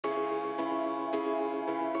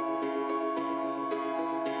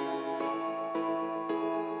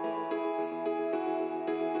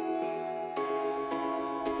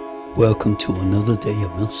Welcome to another day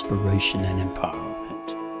of inspiration and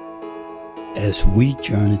empowerment. As we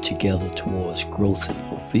journey together towards growth and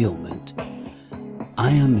fulfillment, I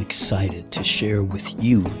am excited to share with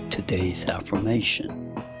you today's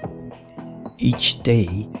affirmation. Each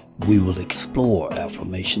day, we will explore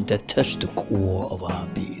affirmations that touch the core of our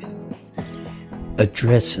being,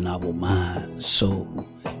 addressing our mind, soul,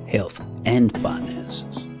 health, and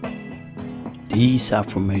finances. These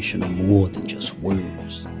affirmations are more than just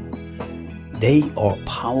words. They are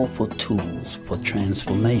powerful tools for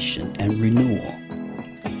transformation and renewal.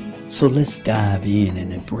 So let's dive in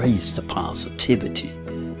and embrace the positivity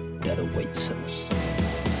that awaits us.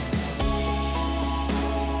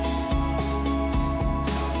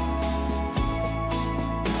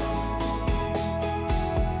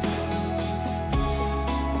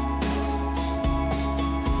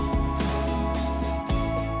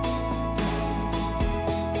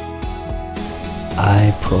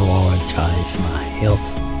 I prioritize my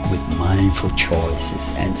health with mindful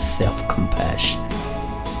choices and self-compassion.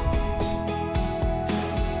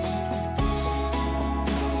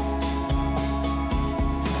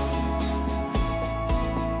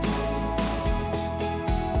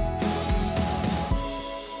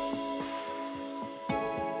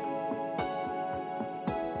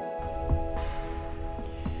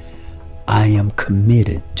 I am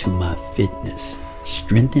committed to my fitness,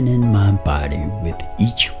 strengthening my body with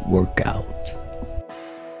each workout.